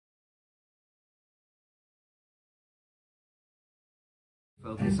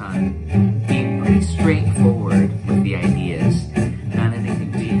Focus on being pretty straightforward with the ideas. Not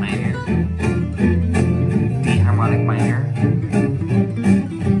anything D minor, D harmonic minor,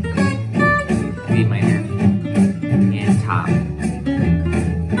 D minor, and top.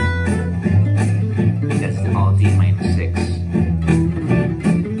 That's all D minor 6.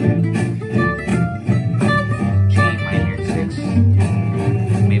 G minor 6.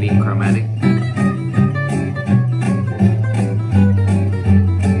 Maybe chromatic.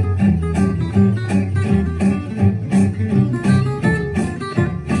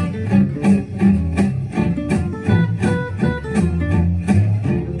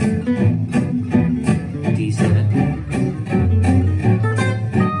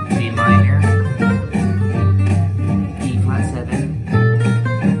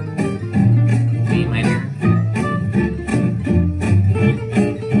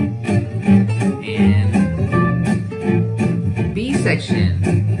 Section.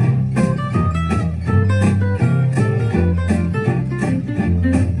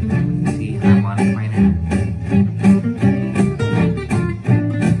 C harmonic minor.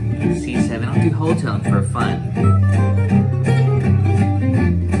 C7. I'll do whole tone for fun.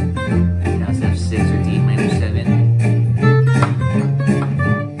 Now it's F6 or D minor 7.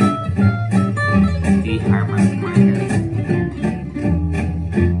 D harmonic minor.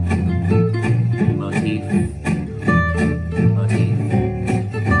 Motif.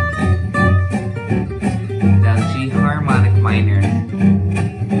 Harmonic minor,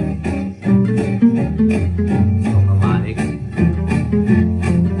 melodic,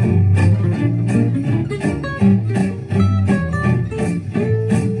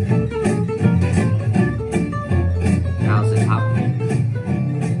 now's the top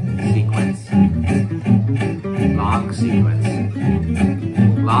sequence, long sequence,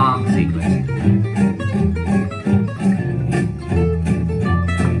 long sequence.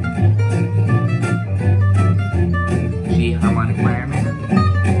 G harmonic minor,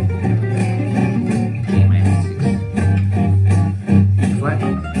 G minor 6, E flat,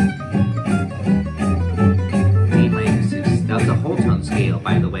 D minor 6. That was a whole tone scale,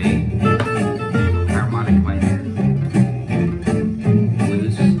 by the way. Harmonic minor,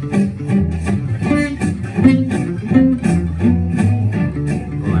 blues,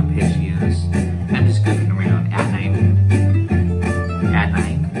 low arpeggios. I'm just goofing around at 9, at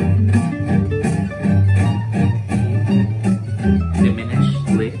 9. Diminished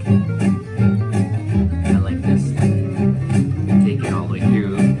lick. I like this. Take it all the way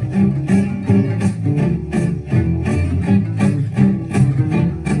through.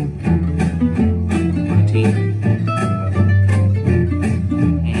 Motif.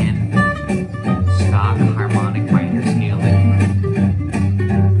 And stock harmonic minor scaling.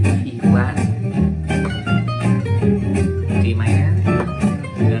 E flat. D minor.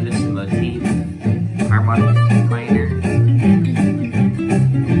 Notice the motif. Harmonic minor.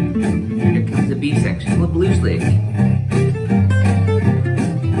 Here comes the B section, a little blues lick.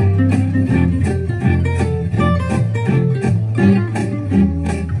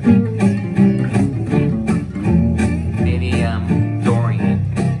 Maybe Dorian.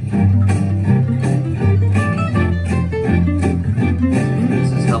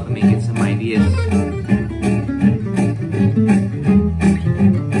 This is helping me get some ideas.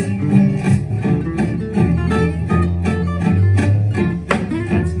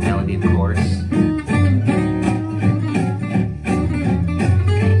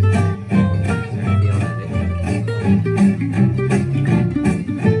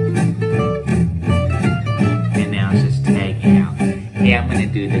 Hey, I'm gonna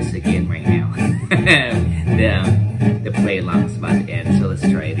do this again right now. the play along's about to end, so let's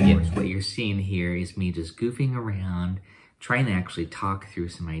try it again. What you're seeing here is me just goofing around, trying to actually talk through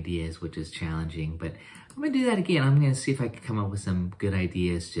some ideas, which is challenging, but I'm gonna do that again. I'm gonna see if I can come up with some good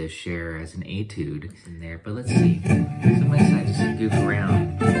ideas to share as an etude in there, but let's see. So I'm gonna just goof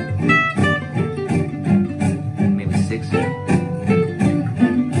around. Maybe 6.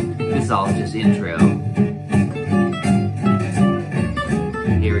 This is all just intro.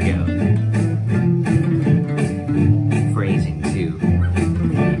 Here we go. Phrasing too.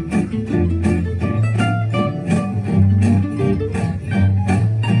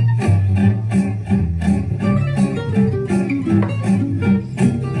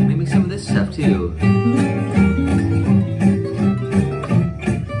 Maybe some of this stuff too.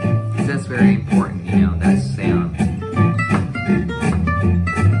 That's very important, you know, that sound.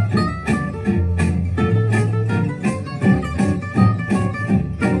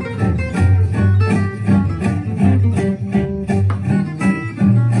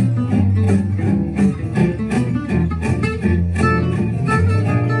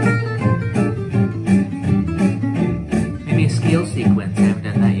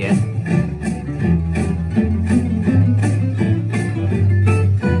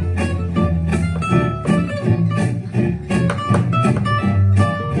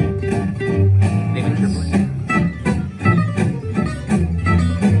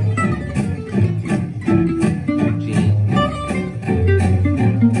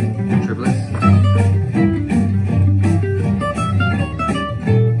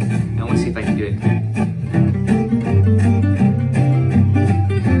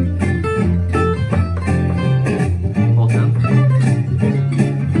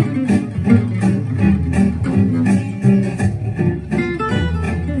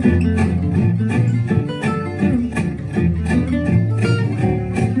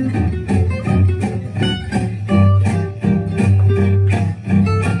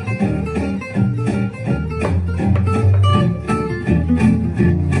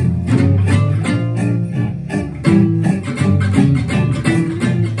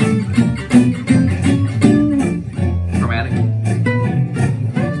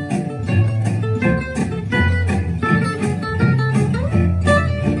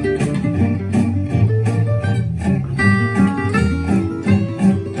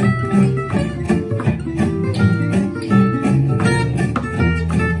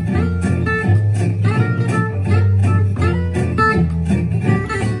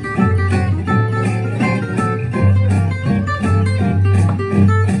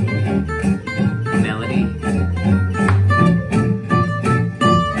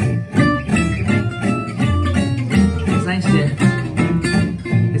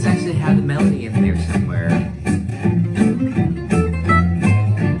 nice to have the melody in there somewhere.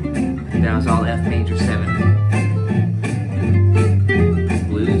 That was all F major 7.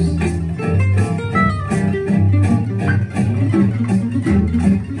 Blues.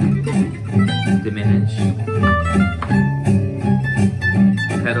 Diminish.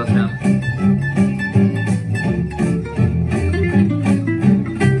 Pedal thumb.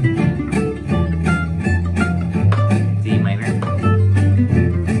 D minor.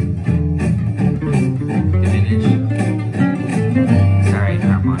 Diminish. Sorry,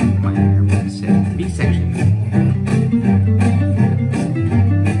 harmonic minor. B section.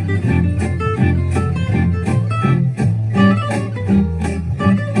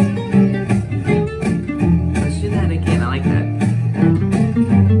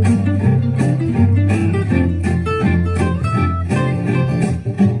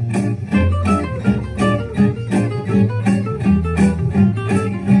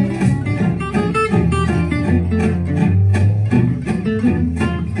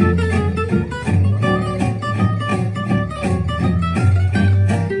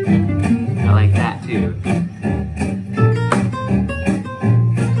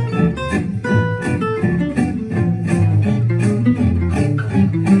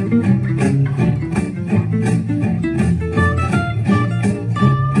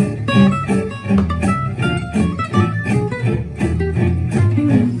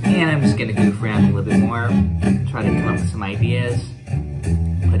 Try to come up with some ideas,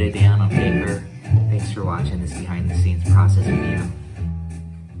 put it down on paper. Thanks for watching this behind the scenes process video.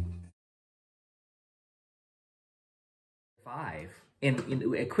 5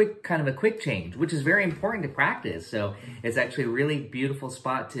 in a quick change, which is very important to practice. So it's actually a really beautiful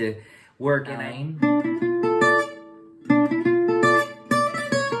spot to work in.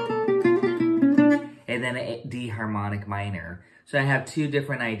 And then a D harmonic minor. So I have two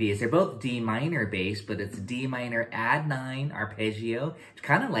different ideas. They're both D minor based, but it's D minor add 9 arpeggio. It's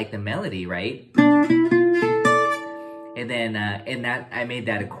kind of like the melody, right? And then I made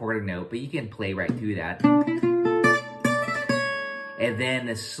that a quarter note, but you can play right through that. And then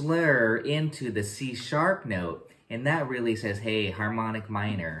the slur into the C sharp note, and that really says, hey, harmonic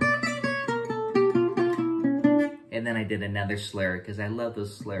minor. And then I did another slur because I love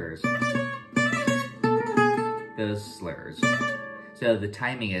those slurs. Those slurs. So the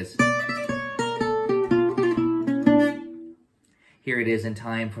timing is, here it is in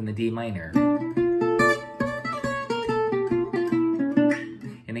time from the D minor.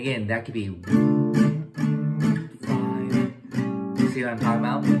 And again, that could be 5. See what I'm talking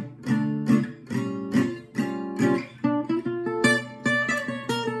about?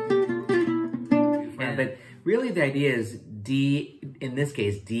 But really the idea is D, in this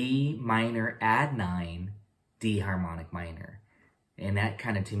case, D minor add 9, D harmonic minor. And that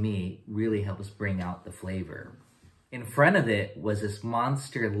kind of, to me, really helps bring out the flavor. In front of it was this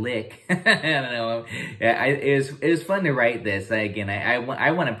monster lick. I don't know. It was fun to write this. Again, I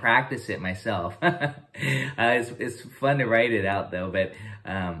want to practice it myself. It's fun to write it out, though. But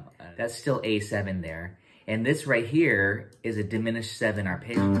that's still A7 there. And this right here is a diminished 7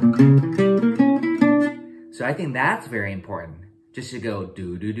 arpeggio. So I think that's very important. Just to go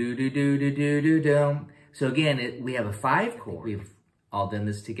do-do-do-do-do-do-do-do-do. So again, we have a 5 chord. We've all done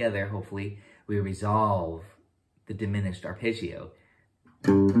this together. Hopefully, we resolve the diminished arpeggio.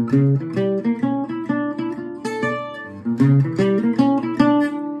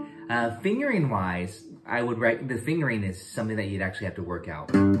 Fingering wise, I would write, the fingering is something that you'd actually have to work out.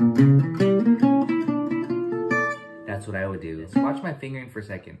 That's what I would do. So watch my fingering for a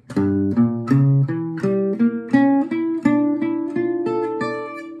second.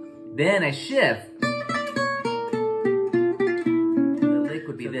 Then I shift.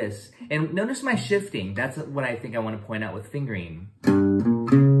 Be this. And notice my shifting. That's what I think I want to point out with fingering.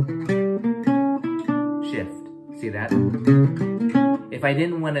 Shift. See that? If I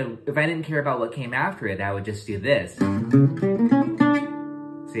didn't care about what came after it, I would just do this.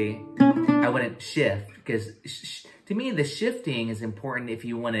 See? I wouldn't shift because to me the shifting is important if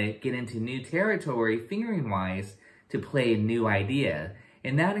you want to get into new territory fingering wise to play a new idea.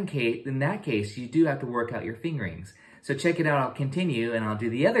 In that case, you do have to work out your fingerings. So check it out, I'll continue and I'll do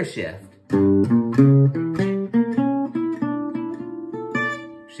the other shift.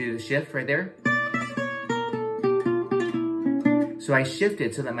 See the shift right there? So I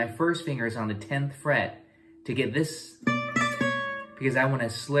shifted so that my first finger is on the 10th fret to get this, because I want to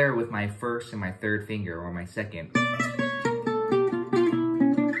slur with my first and my third finger, or my second.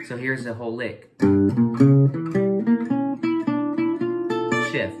 So here's the whole lick.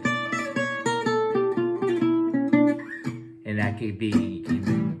 Shift. that could be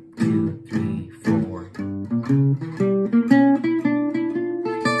 2, 3, 4.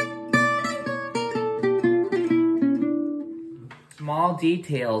 Small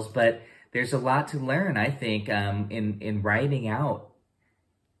details, but there's a lot to learn, I think, in writing out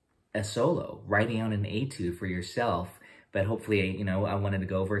a solo, writing out an etude for yourself. But hopefully, you know, I wanted to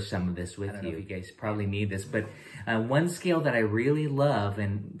go over some of this with you. I don't know if you guys probably need this, but one scale that I really love,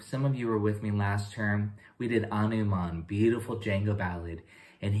 and some of you were with me last term, we did Anuman, beautiful Django ballad.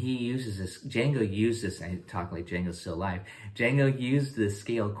 And he uses this, Django used this, I talk like Django's still alive. Django used this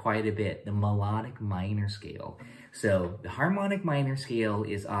scale quite a bit, the melodic minor scale. So the harmonic minor scale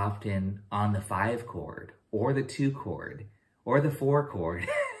is often on the 5 chord, or the 2 chord, or the 4 chord,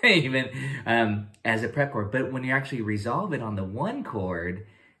 even as a prep chord. But when you actually resolve it on the 1 chord,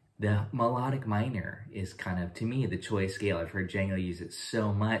 the melodic minor is kind of, to me, the choice scale. I've heard Django use it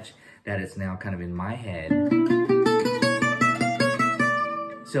so much that it's now kind of in my head.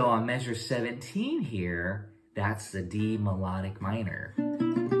 So on measure 17 here, that's the D melodic minor.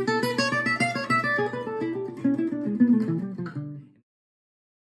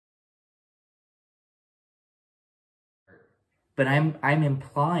 But I'm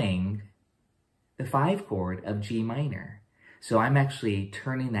implying the 5 chord of G minor. So I'm actually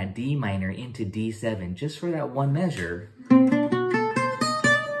turning that D minor into D7 just for that one measure.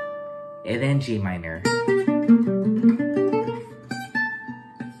 And then G minor.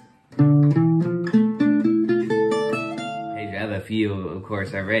 I have a few, of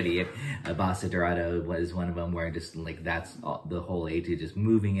course, already. Bossa Dorado was one of them where just like that's all, the whole etude, just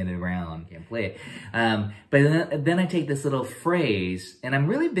moving it around, can't play it. But then I take this little phrase, and I'm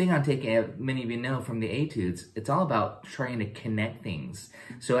really big on taking, many of you know from the etudes, it's all about trying to connect things.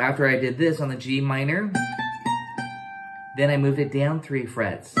 So after I did this on the G minor, then I moved it down 3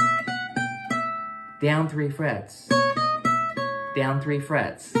 frets, down 3 frets, down 3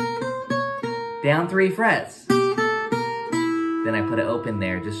 frets, down 3 frets. Then I put an open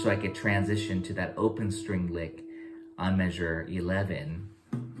there just so I could transition to that open string lick on measure 11.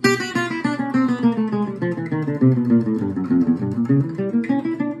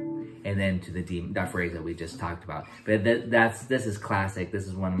 And then to the D, that phrase that we just talked about. But this is classic. This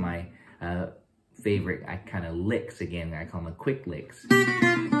is one of my favorite kind of licks again. I call them quick licks.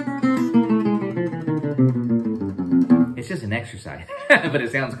 It's just an exercise, but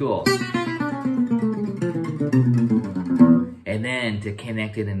it sounds cool. And then to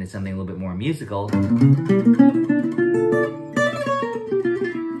connect it into something a little bit more musical,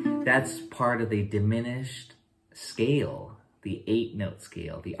 that's part of the diminished scale, the 8-note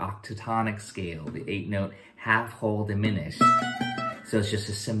scale, the octatonic scale, the 8-note half-whole diminished. So it's just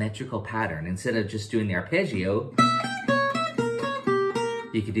a symmetrical pattern. Instead of just doing the arpeggio,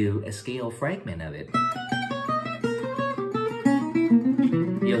 you could do a scale fragment of it.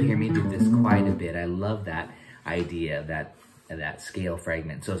 You'll hear me do this quite a bit. I love that idea, that scale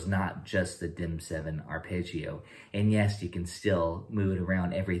fragment. So it's not just the dim 7 arpeggio. And yes, you can still move it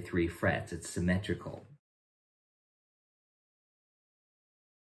around every 3 frets. It's symmetrical.